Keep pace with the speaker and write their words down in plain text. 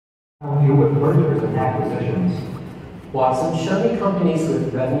Deal with mergers and acquisitions. Watson, show me companies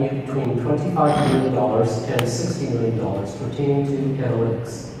with revenue between $25 million and $60 million pertaining to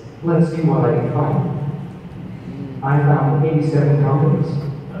analytics. Let's see what I can find. I found 87 companies.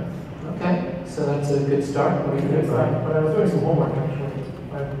 Okay, so that's a good start. What do you think, Brian? But I was doing some homework actually.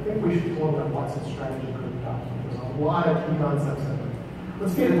 I think we should pull in that Watson strategy group document. There's a lot of key concepts in it.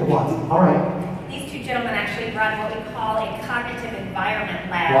 Let's get into Watson. All right. These two gentlemen actually run what we call a cognitive environment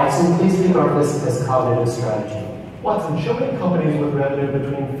lab. Watson, please regard this as cognitive strategy. Watson, show me companies with revenue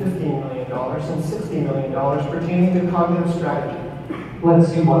between $15 million and $60 million pertaining to cognitive strategy.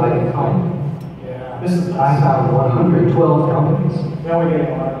 Let's see what I can find. Yeah, this is I found 112 companies. Now we're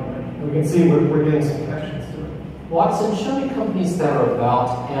getting a lot of it. We can see we're getting some connections to it. Watson, show me companies that are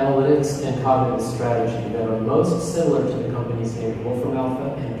about analytics and cognitive strategy that are most similar to the companies named Wolfram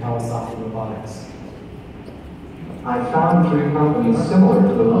Alpha and Kawasaki Robotics. I found 3 companies similar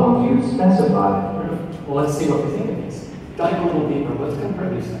to the ones you specified. Well, let's see what we think of these. Dive a little deeper. Let's compare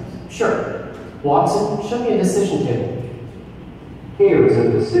these things. Sure. Watson, show me a decision table. Here is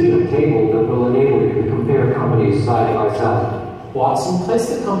a decision table that will enable you to compare companies side by side. Watson, place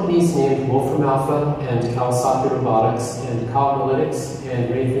the companies named Wolfram Alpha and Kawasaki Robotics and Cognalytics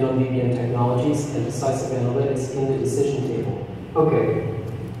and Raytheon IBM Technologies and Decisive Analytics in the decision table. Okay.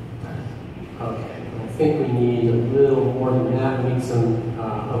 Okay. I think we need a little more than that. We need some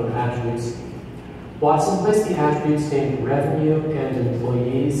other attributes. Watson, place the attributes named revenue and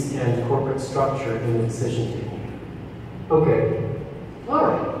employees and corporate structure in the decision table. Okay. All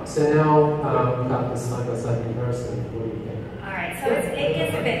right. So now we've got this side-by-side comparison. What do you think? All right, so it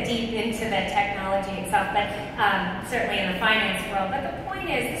gets a bit deep into the technology itself, but certainly in the finance world. But the point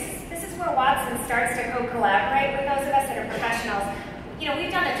is, this is where Watson starts to co-collaborate with those of us that are professionals. You know,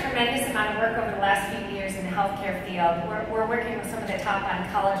 we've done a tremendous amount of work over the last few years in the healthcare field. We're working with some of the top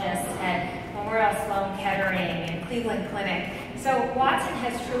oncologists at Memorial Sloan Kettering and Cleveland Clinic. So Watson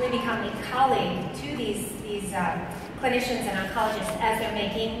has truly become a colleague to these clinicians and oncologists as they're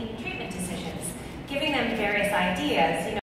making treatment decisions, giving them various ideas. You know,